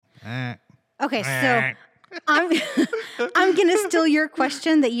Okay, so I'm I'm gonna steal your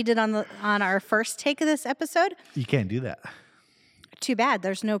question that you did on our first take of this episode. You can't do that. Too bad.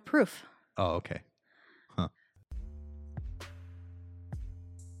 There's no proof. Oh, okay. Huh.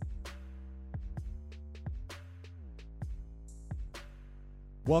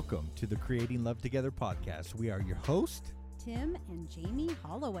 Welcome to the Creating Love Together podcast. We are your host, Tim and Jamie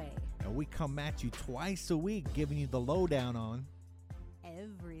Holloway. and we come at you twice a week, giving you the lowdown on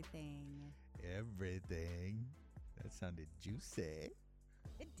Everything. everything. That sounded juicy.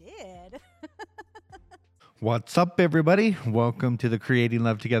 It did. What's up, everybody? Welcome to the Creating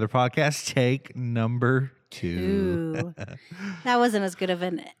Love Together podcast, take number 2. Ooh. That wasn't as good of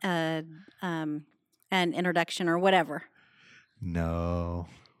an introduction or whatever. No.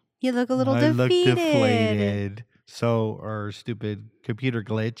 You look a little I look defeated. deflated. So our stupid computer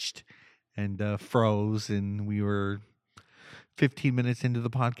glitched and froze, and we were 15 minutes into the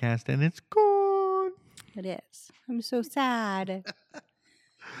podcast, and it's gone. It is. I'm so sad.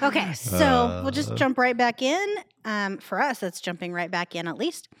 Okay, so we'll just jump right back in. For us, it's jumping right back in at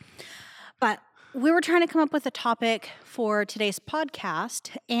least. But we were trying to come up with a topic for today's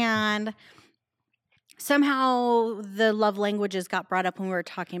podcast, and somehow the love languages got brought up when we were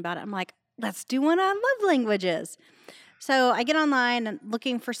talking about it. I'm like, let's do one on love languages. So I get online and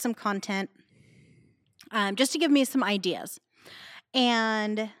looking for some content just to give me some ideas.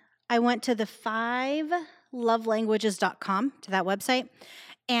 And I went to the 5lovelanguages.com, to that website,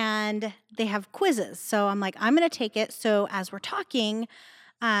 and they have quizzes. So I'm like, I'm going to take it. So as we're talking,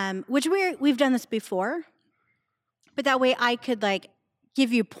 which we've done this before, but that way I could like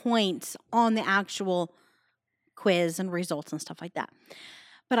give you points on the actual quiz and results and stuff like that.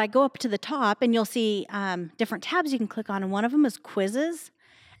 But I go up to the top and you'll see different tabs you can click on, and one of them is quizzes.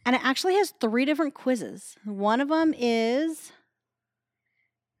 And it actually has 3 different quizzes. One of them is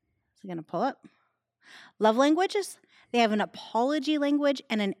it going to pull up? Love languages. They have an apology language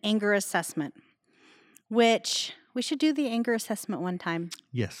and an anger assessment, which we should do the anger assessment one time.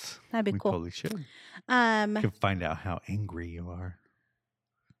 Yes. That'd be we cool. totally should. You can find out how angry you are.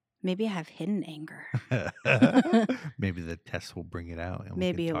 Maybe I have hidden anger. Maybe the test will bring it out, and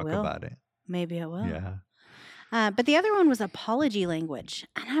Maybe we it can talk will. about it. Maybe it will. Yeah. But the other one was apology language.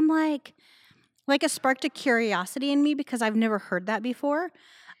 And I'm like it sparked a curiosity in me because I've never heard that before.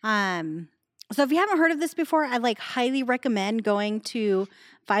 So if you haven't heard of this before, I highly recommend going to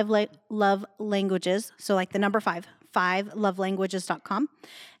 5 Love Languages. So the number 5, 5lovelanguages.com,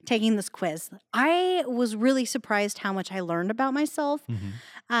 taking this quiz. I was really surprised how much I learned about myself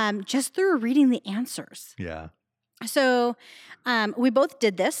just through reading the answers. Yeah. So we both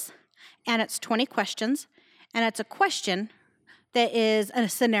did this, and it's 20 questions, and it's a question that is a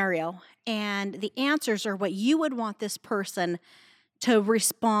scenario, and the answers are what you would want this person to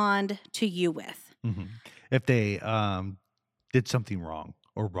respond to you with. Mm-hmm. If they did something wrong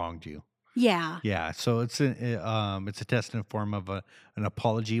or wronged you. Yeah. Yeah. So it's a test in the form of an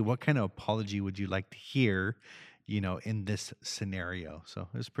apology. What kind of apology would you like to hear, in this scenario? So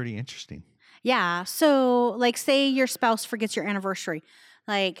it's pretty interesting. Yeah. So say your spouse forgets your anniversary.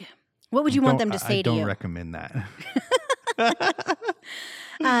 What would you want them to say to you? I don't recommend that.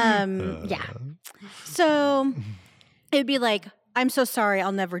 Yeah. So it'd be I'm so sorry,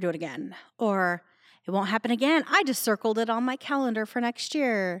 I'll never do it again. Or it won't happen again. I just circled it on my calendar for next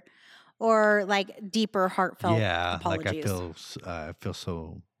year. Or deeper, heartfelt apologies. I feel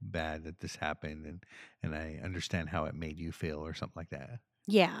so bad that this happened, and I understand how it made you feel, or something like that.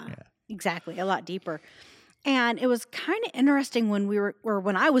 Yeah, exactly. A lot deeper. And it was kind of interesting when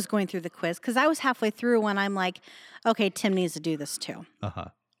when I was going through the quiz, because I was halfway through when I'm like, okay, Tim needs to do this too. Uh-huh.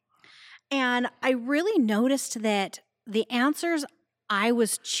 And I really noticed that the answers I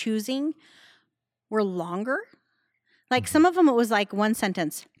was choosing were longer. Some of them, it was one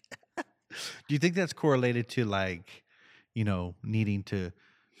sentence. Do you think that's correlated to needing to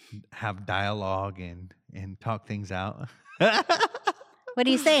have dialogue and talk things out? What are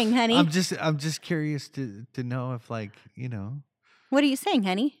you saying, honey? I'm just curious to know if What are you saying,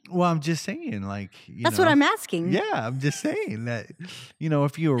 honey? Well, I'm just saying That's what I'm asking. Yeah, I'm just saying that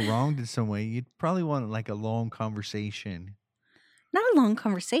if you were wronged in some way, you'd probably want a long conversation. Not a long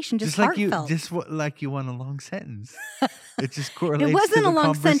conversation, just You heartfelt. want a long sentence. It just correlates. It wasn't to a the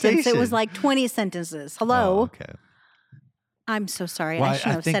long sentence. It was 20 sentences. Hello. Oh, okay. I'm so sorry. Well, I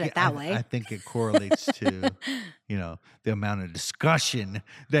shouldn't have said it that way. I think it correlates to, the amount of discussion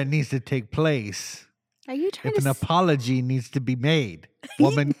that needs to take place. Are you trying if an apology needs to be made,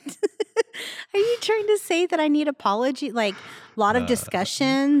 woman? Are you trying to say that I need apology? A lot of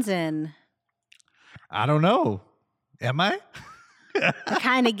discussions and... I don't know. Am I? It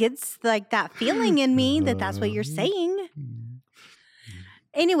kind of gets like that feeling in me that that's what you're saying.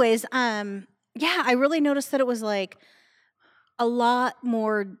 Anyways, yeah, I really noticed that it was like a lot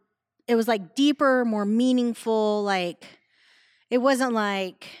more, it was like deeper, more meaningful. Like it wasn't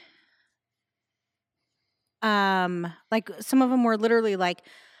like some of them were literally like,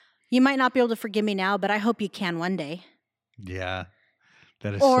 you might not be able to forgive me now, but I hope you can one day. Yeah.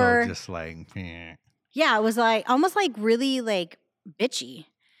 That is Or- so just like, meh. Yeah, it was like almost like really like bitchy.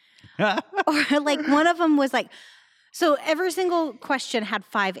 Or like one of them was like, so every single question had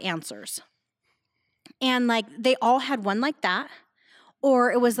 5 answers. And like they all had one like that.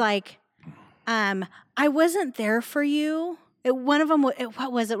 Or it was like, I wasn't there for you. One of them,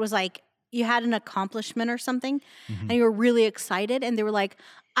 what was it? It was like you had an accomplishment or something Mhm. and you were really excited. And they were like,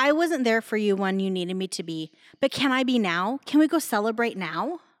 I wasn't there for you when you needed me to be, but can I be now? Can we go celebrate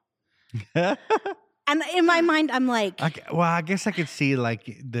now? And in my mind, I'm like, I guess I could see like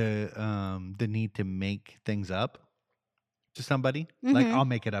the need to make things up to somebody. Like, Mhm. I'll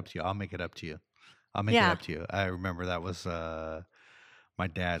make it up to you. I'll make it up to you. I'll make it Yeah. up to you. I remember that was my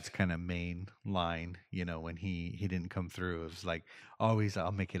dad's kind of main line, when he didn't come through. It was like, always,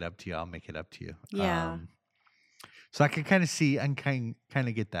 I'll make it up to you. I'll make it up to you. Yeah. So I can kind of see and kind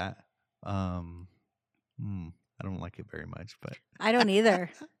of get that. I don't like it very much, but I don't either.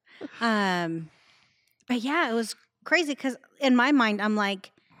 But yeah, it was crazy because in my mind, I'm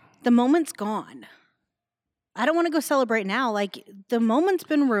like, the moment's gone. I don't want to go celebrate now. Like the moment's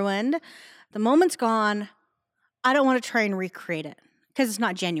been ruined. The moment's gone. I don't want to try and recreate it because it's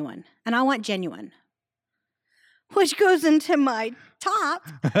not genuine. And I want genuine. Which goes into my top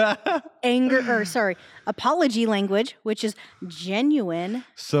apology language, which is genuine.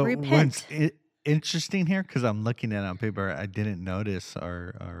 So Repent. what's interesting here, because I'm looking at it on paper, I didn't notice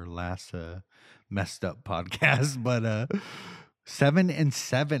our last messed up podcast, but 7 and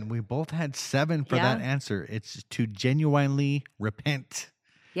 7, we both had 7 for that Yeah. answer. It's to genuinely repent.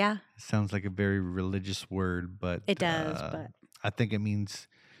 Yeah, It sounds like a very religious word, but it does. But I think it means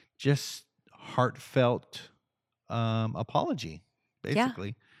just heartfelt apology, Yeah.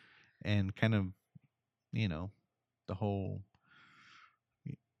 basically, and kind of the whole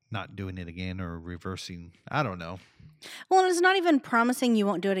not doing it again or reversing. I don't know. well, and it's not even promising you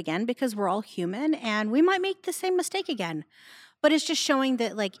won't do it again because we're all human and we might make the same mistake again. But it's just showing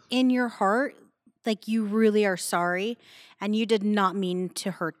that, like, in your heart, like, you really are sorry and you did not mean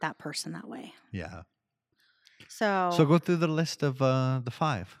to hurt that person that way. Yeah. So, So go through the list of the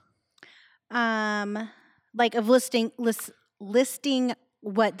 5. like, of listing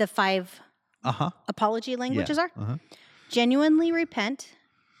what the 5 apology Yeah. languages are: genuinely repent,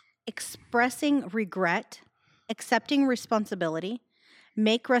 expressing regret, accepting responsibility,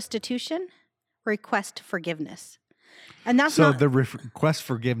 make restitution, request forgiveness. And that's So not the request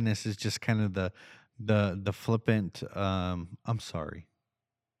forgiveness is just kind of the flippant. I'm sorry,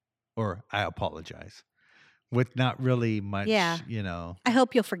 or I apologize, with not really much. Yeah. I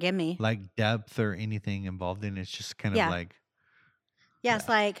hope you'll forgive me. Like depth or anything involved in it. It's just kind of Yeah. like Yeah, it's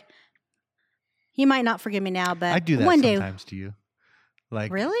like, you might not forgive me now, but I do that one day. sometimes to you.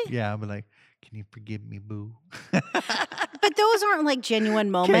 Like, Really? Yeah, I'll be like, can you forgive me, boo? But those aren't like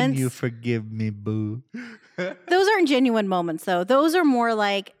genuine moments. Can you forgive me, boo? Those aren't genuine moments, though. Those are more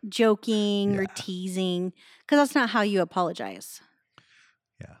like joking or Yeah. teasing, because that's not how you apologize.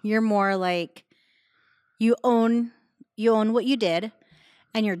 Yeah. You're more like you own what you did,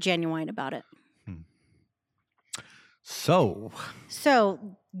 and you're genuine about it. So,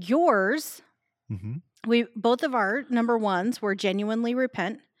 So yours, mhm. both of our number ones were genuinely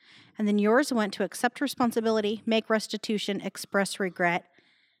repent, and then yours went to accept responsibility, make restitution, express regret,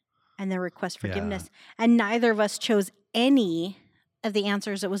 and then request forgiveness. And neither of us chose any of the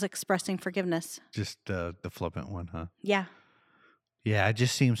answers that was expressing forgiveness. Just the flippant one, huh? Yeah. Yeah, it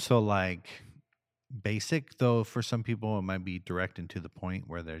just seems so like basic, though. For some people, it might be direct and to the point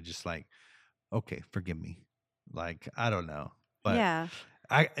where they're just like, "Okay, forgive me." Like, I don't know, but yeah.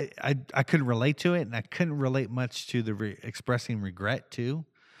 I couldn't relate to it, and I couldn't relate much to the expressing regret too.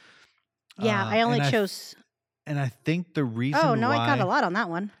 Yeah, I only and chose. And I think the reason Oh, no, why I got a lot on that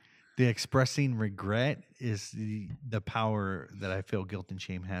one. the expressing regret is the power that I feel guilt and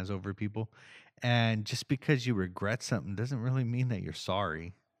shame has over people. And just because you regret something doesn't really mean that you're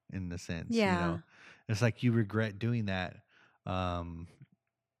sorry in the sense, Yeah. It's like you regret doing that.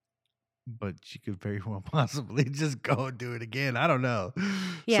 But you could very well possibly just go and do it again. I don't know.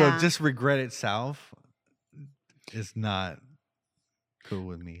 Yeah. So just regret itself is not cool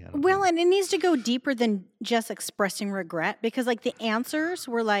with me. I don't Well, think. and it needs to go deeper than just expressing regret, because like the answers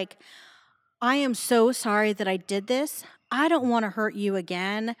were like, I am so sorry that I did this. I don't want to hurt you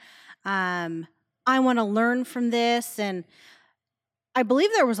again. I want to learn from this. And I believe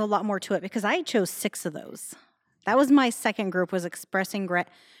there was a lot more to it because I chose 6 of those. That was my second group, was expressing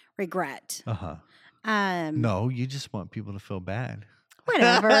regret. Uh-huh. Um, No, you just want people to feel bad.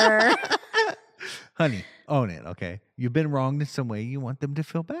 Whatever. Honey, own it, okay? You've been wronged in some way. You want them to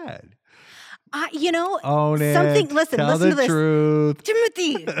feel bad. Own it. Something. Listen Tell to the this. truth.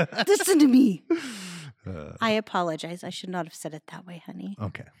 Timothy, listen to me. Uh, I apologize. I should not have said it that way, honey.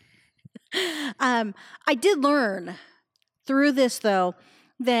 okay. I did learn through this, though,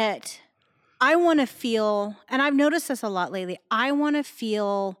 that I want to feel, and I've noticed this a lot lately, I want to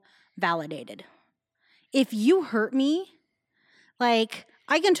feel validated. If you hurt me, like,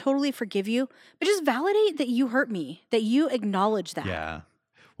 I can totally forgive you, but just validate that you hurt me, that you acknowledge that. Yeah.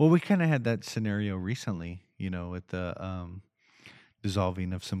 Well, we kind of had that scenario recently, with the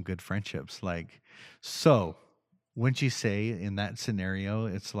dissolving of some good friendships. Like, so wouldn't you say in that scenario,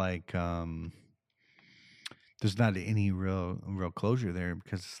 it's like there's not any real closure there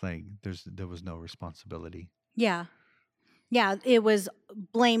because it's like there was no responsibility. Yeah. Yeah, it was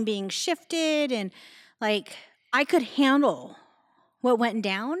blame being shifted, and like I could handle what went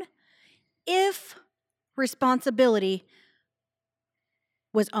down if responsibility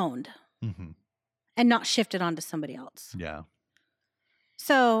was owned Mm-hmm. and not shifted onto somebody else. Yeah.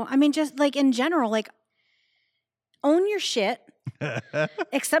 So, I mean, just like in general, like own your shit,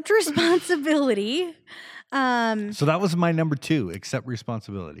 accept responsibility. So that was my number 2, accept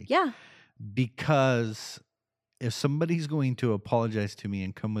responsibility. Yeah. Because if somebody's going to apologize to me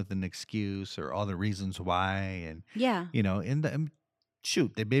and come with an excuse or all the reasons why, and Yeah.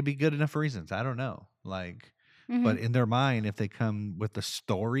 shoot, they may be good enough reasons. I don't know. Like, but in their mind, if they come with the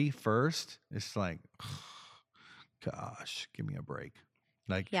story first, it's like, gosh, give me a break.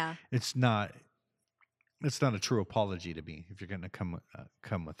 Like, Yeah. it's not a true apology to me if you're going to come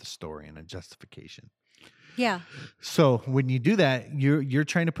with a story and a justification. Yeah. So when you do that, you're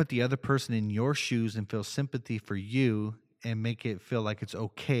trying to put the other person in your shoes and feel sympathy for you and make it feel like it's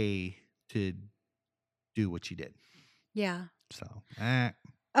okay to do what you did. Yeah. So,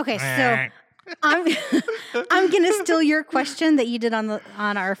 Okay, so I'm I'm gonna steal your question that you did on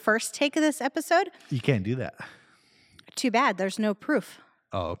our first take of this episode. you can't do that. Too bad. There's no proof.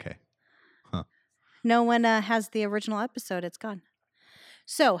 Oh, okay. No one has the original episode. It's gone.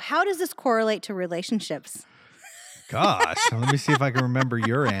 So, how does this correlate to relationships? Gosh, let me see if I can remember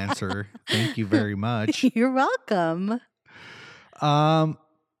your answer. Thank you very much. You're welcome.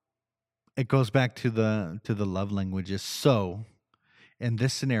 It goes back to the love languages. So, in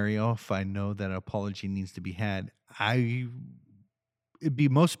this scenario, if I know that an apology needs to be had, it'd be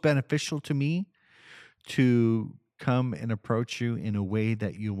most beneficial to me to come and approach you in a way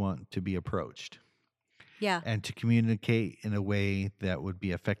that you want to be approached. Yeah. And to communicate in a way that would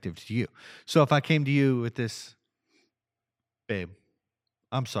be effective to you. So if I came to you with this, babe,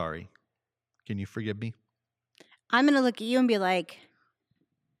 I'm sorry. Can you forgive me? I'm going to look at you and be like,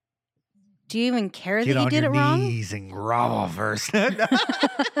 do you even care Get that you did it on wrong? your knees and grovel first. No,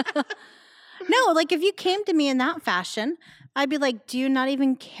 like if you came to me in that fashion, I'd be like, do you not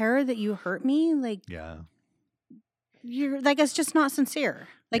even care that you hurt me? Like, Yeah. you're like, it's just not sincere.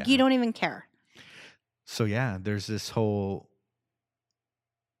 Like, Yeah. you don't even care. So yeah, there's this whole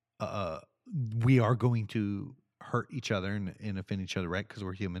we are going to hurt each other and offend each other, right? Because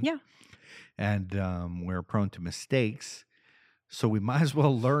we're human. Yeah. And we're prone to mistakes. So we might as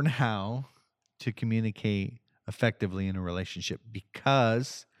well learn how to communicate effectively in a relationship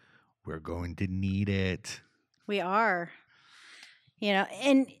because we're going to need it. We are.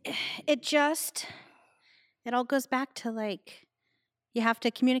 And it all goes back to like, you have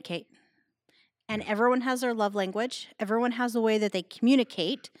to communicate. And everyone has their love language. Everyone has a way that they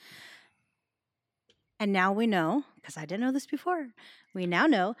communicate. And now we know, because I didn't know this before, we now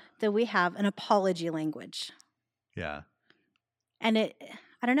know that we have an apology language. Yeah. And I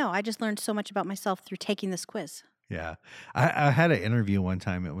don't know, I just learned so much about myself through taking this quiz. Yeah. I had an interview one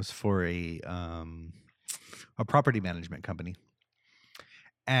time. It was for a property management company.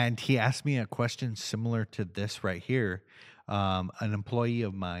 And he asked me a question similar to this right here. An employee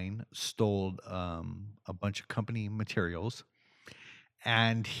of mine stole a bunch of company materials,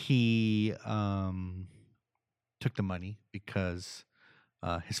 and he took the money because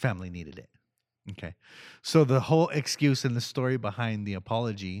his family needed it. Okay. So the whole excuse and the story behind the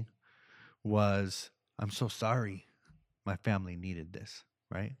apology was, I'm so sorry. My family needed this,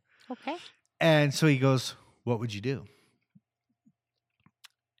 right? Okay. And so he goes, what would you do?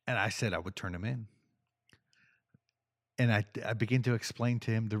 And I said I would turn him in. And I began to explain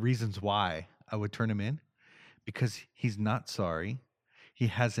to him the reasons why I would turn him in. because he's not sorry. He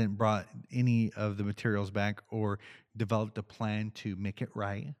hasn't brought any of the materials back or developed a plan to make it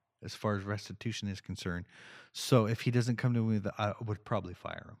right as far as restitution is concerned. So if he doesn't come to me, I would probably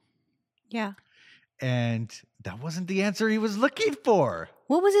fire him. Yeah. And that wasn't the answer he was looking for.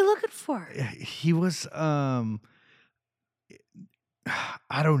 What was he looking for? He was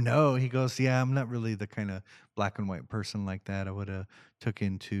I don't know. He goes, yeah, I'm not really the kind of black and white person like that. I would have took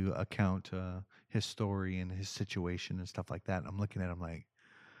into account his story and his situation and stuff like that. And I'm looking at him like,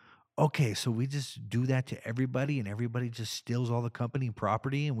 okay, so we just do that to everybody and everybody just steals all the company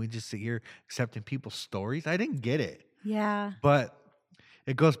property and we just sit here accepting people's stories? I didn't get it. Yeah. But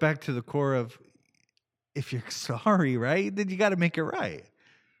it goes back to the core of, if you're sorry, right, then you got to make it right.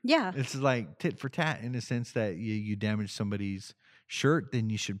 Yeah. It's like tit for tat in the sense that you damage somebody's shirt, then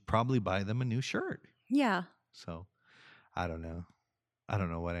you should probably buy them a new shirt. Yeah. So I don't know. I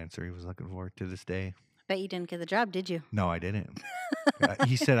don't know what answer he was looking for to this day. Bet you didn't get the job, did you? No, I didn't.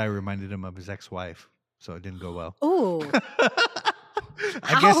 He said I reminded him of his ex-wife, so it didn't go well. Oh.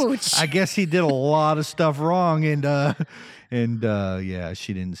 I guess he did a lot of stuff wrong, and yeah,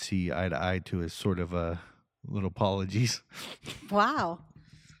 she didn't see eye to eye to his sort of little apologies. Wow.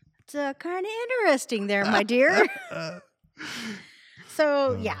 It's kind of interesting there, my dear.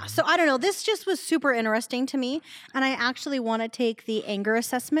 So, yeah. So, I don't know. This just was super interesting to me. And I actually want to take the anger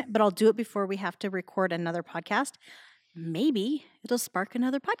assessment, but I'll do it before we have to record another podcast. Maybe it'll spark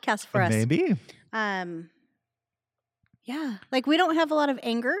another podcast for us. Maybe. Yeah. Like, we don't have a lot of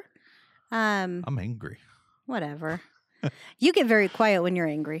anger. I'm angry. Whatever. You get very quiet when you're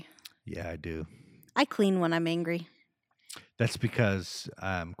angry. Yeah, I do. I clean when I'm angry. That's because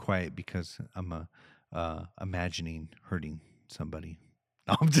I'm quiet because I'm imagining hurting somebody.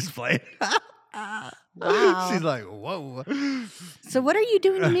 No, I'm just playing. Wow. She's like, whoa. So what are you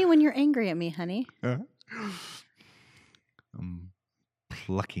doing to me when you're angry at me, honey? I'm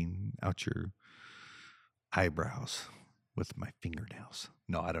plucking out your eyebrows with my fingernails.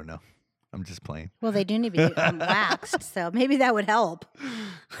 No, I don't know. I'm just playing. Well, they do need to be waxed, so maybe that would help.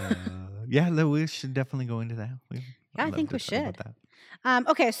 Yeah, we should definitely go into that. I think we should.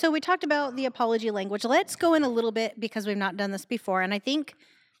 Okay, so we talked about the apology language. Let's go in a little bit because we've not done this before, and I think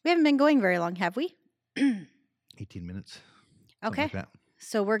we haven't been going very long, have we? 18 minutes. Okay, like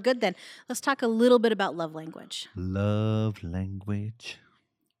so we're good then. Let's talk a little bit about love language. Love language.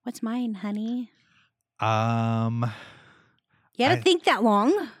 What's mine, honey? You had to think that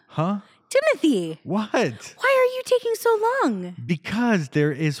long? Huh? Timothy. What? Why are you taking so long? Because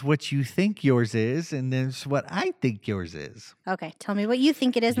there is what you think yours is, and there's what I think yours is. Okay, tell me what you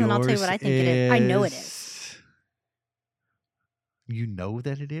think it is, and then I'll tell you what I think it is. I know it is. You know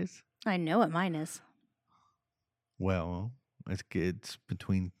that it is? I know what mine is. Well, it's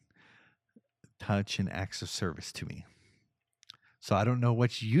between touch and acts of service to me. So I don't know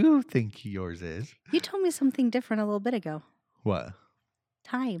what you think yours is. You told me something different a little bit ago. What?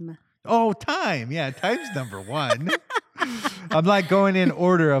 Time. Oh, time. Yeah, time's number one. I'm like going in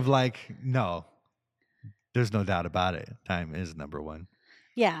order of like, no, there's no doubt about it. Time is number one.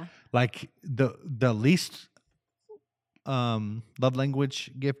 Yeah. Like the least love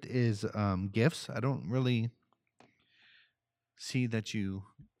language gift is gifts. I don't really see that you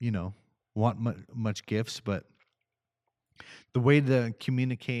want much gifts, but the way to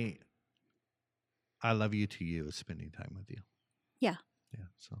communicate I love you to you is spending time with you. Yeah. Yeah.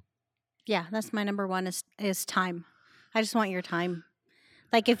 So. Yeah, that's my number one is time. I just want your time.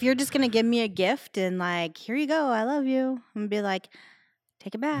 Like, if you're just going to give me a gift and like, here you go, I love you. I'm going to be like,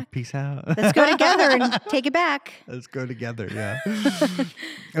 take it back. Peace out. Let's go together and take it back. Let's go together, yeah.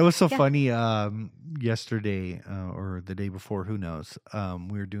 It was so funny yesterday or the day before, who knows,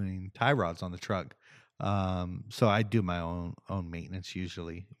 we were doing tie rods on the truck. So I do my own maintenance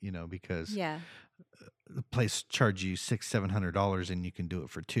usually, because the place charge you $600-700 and you can do it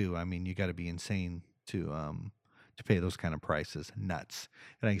for $2. I mean, you got to be insane to pay those kind of prices. Nuts.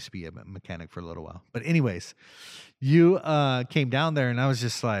 And I used to be a mechanic for a little while. But anyways, you came down there and I was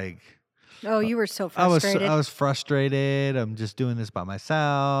just like, oh, you were so frustrated. I was frustrated. I'm just doing this by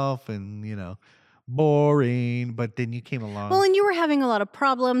myself and, boring. But then you came along. Well, and you were having a lot of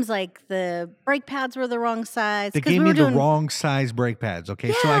problems, like the brake pads were the wrong size. They gave me the wrong size brake pads. Okay.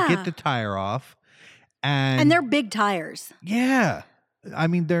 Yeah. So I get the tire off. And they're big tires. Yeah. I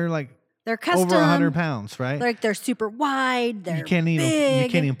mean, they're custom. Over 100 pounds, right? Like they're super wide. They're you can't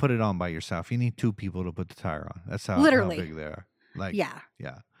big. even put it on by yourself. You need 2 people to put the tire on. That's how big they are. Yeah.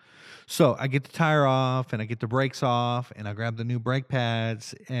 So I get the tire off and I get the brakes off and I grab the new brake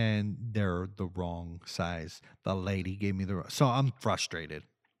pads and they're the wrong size. The lady gave me so I'm frustrated.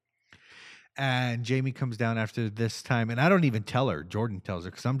 And Jamie comes down after this time, and I don't even tell her. Jordan tells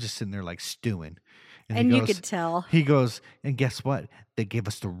her because I'm just sitting there like stewing. And he you goes, could tell. He goes, and guess what? They gave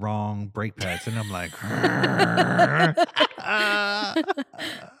us the wrong brake pads, and I'm like,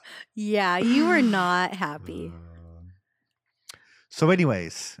 Yeah, you were not happy. So,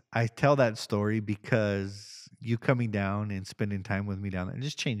 anyways, I tell that story because you coming down and spending time with me down there, it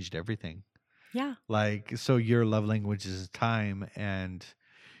just changed everything. Yeah. Like, so your love language is time, and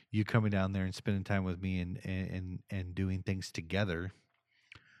you coming down there and spending time with me and doing things together.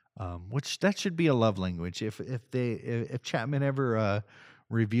 Which that should be a love language. If Chapman ever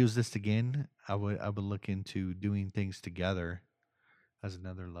reviews this again, I would look into doing things together as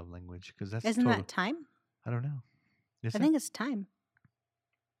another love language because that's Isn't that time? I don't know. Is I it? think it's time.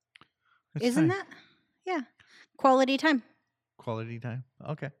 It's Isn't time. that? Yeah. Quality time. Quality time?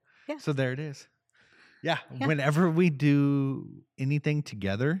 Okay. Yeah. So there it is. Yeah. Yeah. Whenever we do anything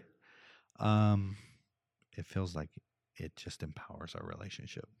together, it feels like it just empowers our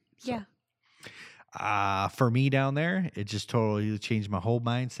relationship. So, Yeah. for me down there, it just totally changed my whole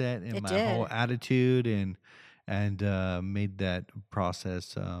mindset and It my whole did. attitude and made that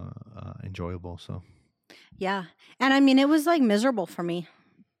process enjoyable. So Yeah. And I mean, it was like miserable for me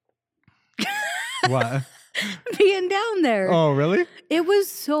what? being down there. Oh, really? It was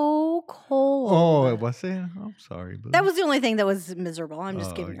so cold. Oh, it was it? I'm sorry, boo. That was the only thing that was miserable. I'm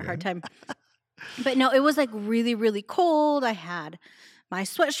just Oh, giving you a hard okay. time. But no, it was like really, really cold. I had my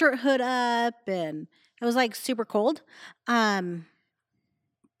sweatshirt hood up and it was like super cold. But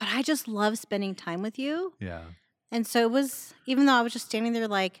I just love spending time with you. Yeah. And so it was, even though I was just standing there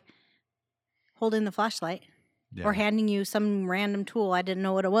like holding the flashlight Yeah. or handing you some random tool, I didn't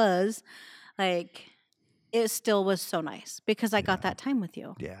know what it was. Like, it still was so nice because I got Yeah. that time with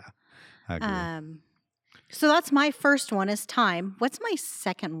you. Yeah. I agree. So that's my first one is time. What's my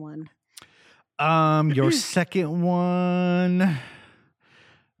second one? Your second one,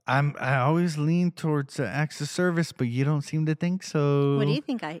 I always lean towards acts of service, but you don't seem to think so. What do you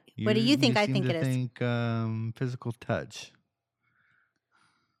think I seem think to it is? think physical touch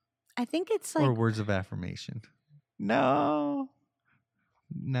I think it's or like words of affirmation. No,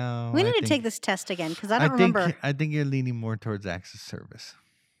 we I need to think- take this test again because I don't remember. I think you're leaning more towards acts of service.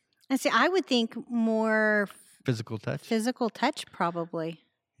 And see, I would think more Physical touch. physical touch probably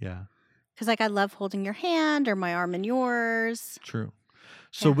Yeah, because like I love holding your hand or my arm in yours. true.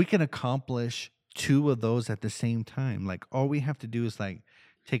 So Yeah. we can accomplish two of those at the same time. Like all we have to do is like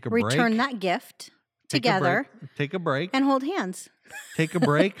take a Return break. that gift take a break, together Take a break. and hold hands. Take a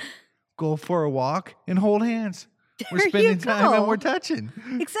break. Go for a walk and hold hands. We're There you spending time and go. we're touching.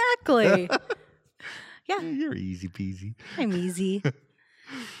 Exactly. Yeah. You're easy peasy. I'm easy.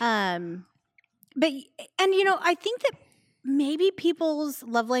 But and you know, I think that maybe people's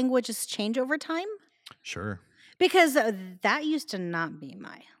love languages change over time Sure. because that used to not be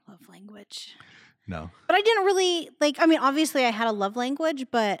my love language. No. But I didn't really like. I mean, obviously, I had a love language,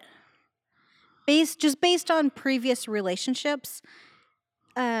 but based on previous relationships,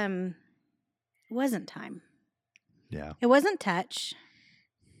 it wasn't time. Yeah. It wasn't touch.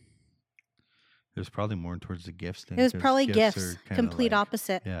 It was probably more towards the gifts then. It was 'cause probably are gifts. kinda Complete like-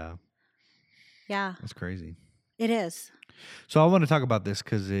 opposite. Yeah. Yeah, That's crazy. it is. So I want to talk about this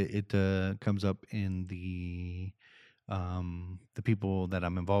because it comes up in the people that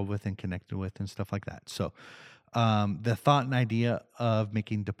I'm involved with and connected with and stuff like that. So the thought and idea of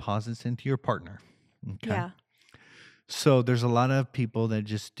making deposits into your partner. Okay. Yeah. So there's a lot of people that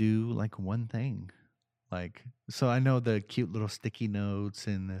just do like one thing. Like, so I know the cute little sticky notes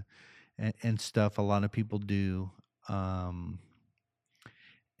and stuff a lot of people do.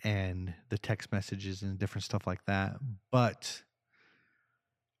 And the text messages and different stuff like that. But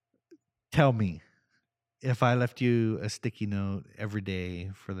tell me, if I left you a sticky note every day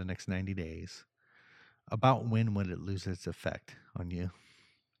for the next 90 days, about when would it lose its effect on you?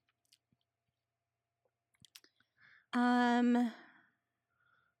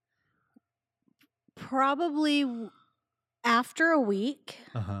 Probably after a week.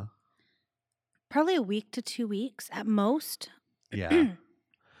 Uh-huh. Probably a week to 2 weeks at most. Yeah.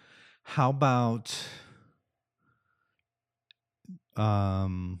 How about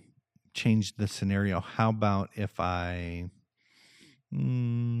change the scenario? How about if I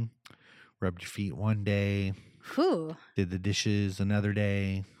rubbed your feet one day, Whew. did the dishes another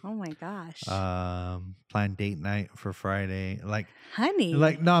day, Oh my gosh. planned date night for Friday, Honey.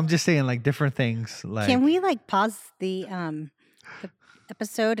 no, I'm just saying like different things. Like, Can we like pause the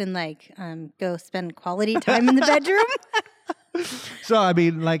episode and like go spend quality time in the bedroom? so I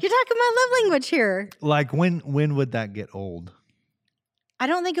mean, like, You're talking about love language here. like when would that get old? I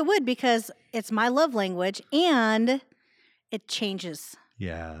don't think it would because it's my love language and it changes.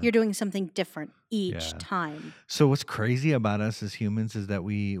 Yeah. You're doing something different each Yeah. time. So what's crazy about us as humans is that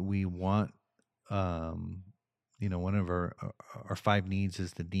we want, one of our 5 needs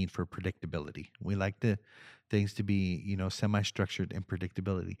is the need for predictability. We like the things to be, semi-structured and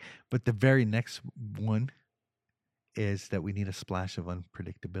predictability. But the very next one is that we need a splash of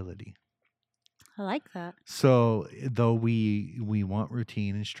unpredictability. I like that. So though we want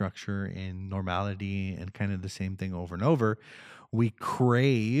routine and structure and normality and kind of the same thing over and over, we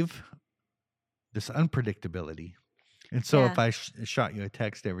crave this unpredictability. And so if Yeah. I shot you a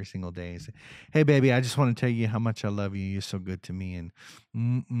text every single day and say, "Hey baby, I just want to tell you how much I love you. You're so good to me,"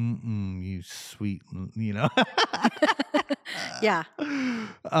 and you sweet, Yeah.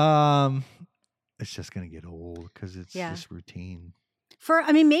 it's just gonna get old because it's Yeah. just routine.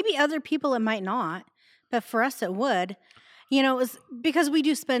 Maybe other people it might not, but for us it would. It was because we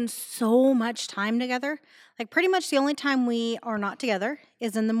do spend so much time together. Like pretty much the only time we are not together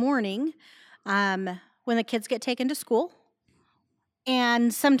is in the morning, when the kids get taken to school,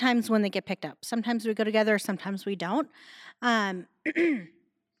 and sometimes when they get picked up. Sometimes we go together, sometimes we don't. Um,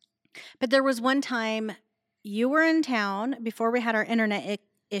 but there was one time you were in town before we had our internet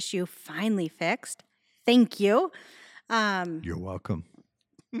issue finally fixed. Thank you. You're welcome.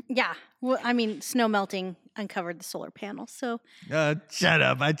 Yeah. Well, snow melting uncovered the solar panels. So, Shut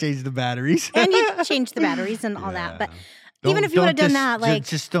up! I changed the batteries. and you changed the batteries and all that. But Yeah. even if you would have done that, like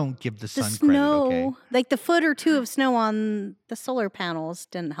just don't give the the sun snow, credit, okay? like the foot or two of snow on the solar panels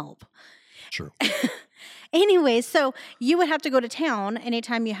didn't help. True. Anyway, so you would have to go to town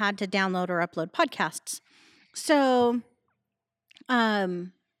anytime you had to download or upload podcasts. So,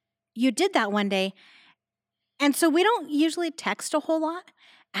 you did that one day. And so we don't usually text a whole lot.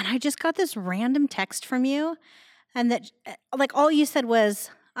 And I just got this random text from you. And that, like, all you said was,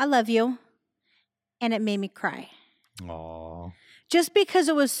 "I love you." And it made me cry. Aw. Just because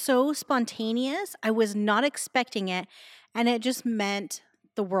it was so spontaneous. I was not expecting it. And it just meant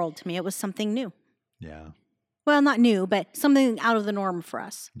the world to me. It was something new. Yeah. Well, not new, but something out of the norm for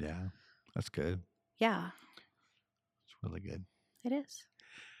us. Yeah. That's good. Yeah, It's really good. it is.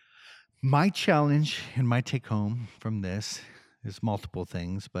 My challenge and my take home from this is multiple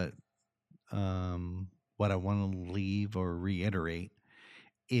things, but what I want to leave or reiterate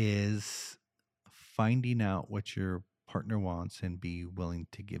is finding out what your partner wants and be willing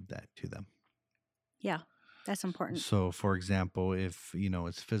to give that to them. Yeah, that's important. So, for example, if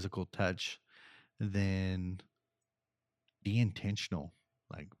it's physical touch, then be intentional,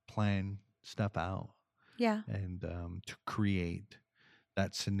 like plan stuff out Yeah. and to create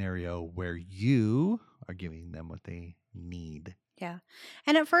that scenario where you are giving them what they need. Yeah.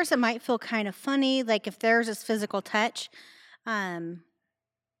 And at first it might feel kind of funny. Like if there's this physical touch,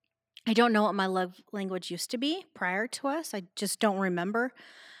 I don't know what my love language used to be prior to us. I just don't remember.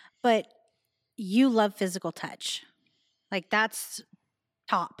 But you love physical touch. Like that's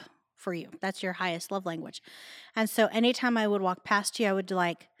top for you. That's your highest love language. And so anytime I would walk past you, I would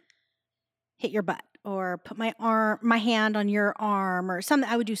like hit your butt or put my hand on your arm or something.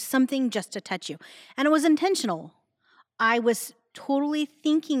 I would do something just to touch you. And it was intentional. I was totally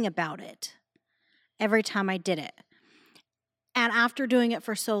thinking about it every time I did it. And after doing it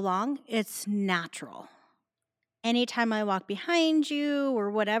for so long, it's natural. Anytime I walk behind you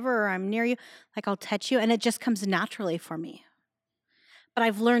or whatever, or I'm near you, like I'll touch you and it just comes naturally for me. But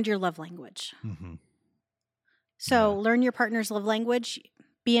I've learned your love language. Mm-hmm. So Yeah. learn your partner's love language,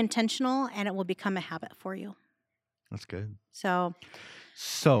 be intentional, and it will become a habit for you. That's good. So,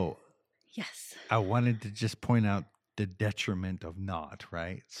 yes. I wanted to just point out the detriment of not,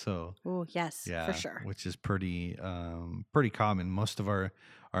 right? So, Oh, yes, yeah, for sure. which is pretty common. Most of our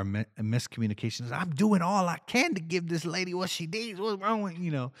miscommunications. I'm doing all I can to give this lady what she needs. What's wrong with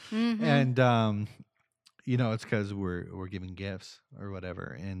Mm-hmm. And it's because we're giving gifts or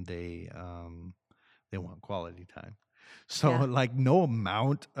whatever, and they want quality time. So Yeah. like no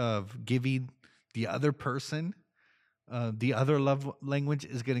amount of giving the other person the other love language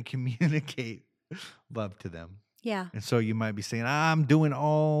is going to communicate love to them. Yeah. And so you might be saying, I'm doing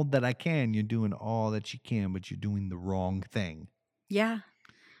all that I can. You're doing all that you can, but you're doing the wrong thing. Yeah.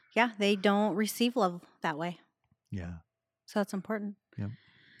 Yeah. They don't receive love that way. Yeah. So that's important. Yep.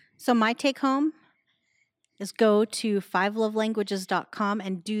 So my take home is go to 5lovelanguages.com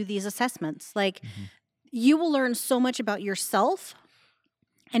and do these assessments. Like you will learn so much about yourself.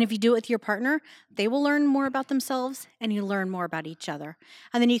 And if you do it with your partner, they will learn more about themselves and you learn more about each other.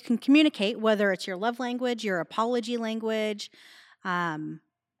 And then you can communicate, whether it's your love language, your apology language.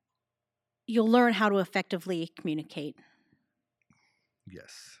 You'll learn how to effectively communicate.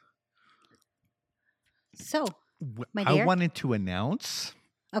 Yes. So, my I dear. wanted to announce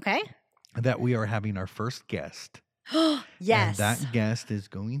Okay. that we are having our first guest. Yes. And that guest is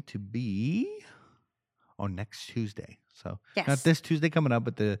going to be on next Tuesday. So Yes. not this Tuesday coming up,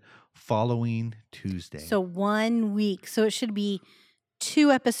 but the following Tuesday. So 1 week. So it should be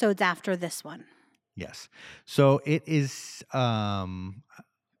 2 episodes after this one. Yes. So it is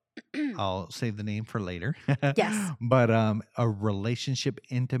I'll save the name for later. Yes. But a relationship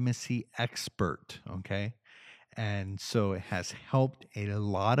intimacy expert, okay? And so it has helped a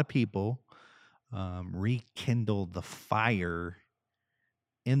lot of people rekindle the fire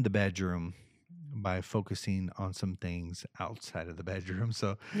in the bedroom by focusing on some things outside of the bedroom.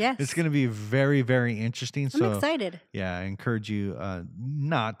 So Yes. it's going to be very, very interesting. I'm So excited. yeah, I encourage you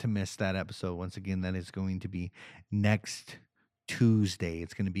not to miss that episode. Once again, that is going to be next Tuesday.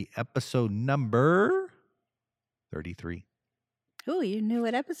 It's going to be episode number 33. Ooh, you knew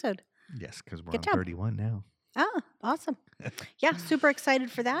what episode. Yes, because we're Good on job. 31 now. Oh, awesome. Yeah, super excited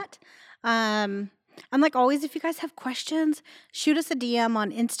for that. And like always, if you guys have questions, shoot us a DM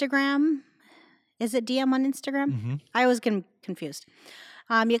on Instagram. Is it DM on Instagram? Mm-hmm. I always get confused.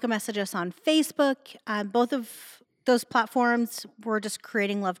 You can message us on Facebook. Both of those platforms, we're just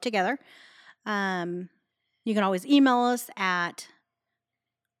creating love together. You can always email us at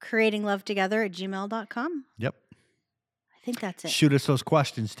creatinglovetogether@gmail.com. Yep. I think that's it. Shoot us those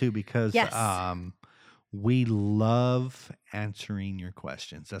questions too, because Yes. we love answering your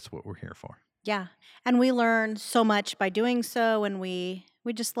questions. That's what we're here for. Yeah. And we learn so much by doing so, and we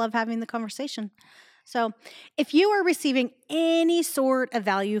just love having the conversation. So if you are receiving any sort of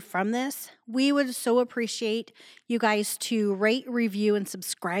value from this, we would so appreciate you guys to rate, review, and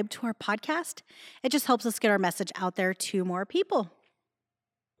subscribe to our podcast. It just helps us get our message out there to more people.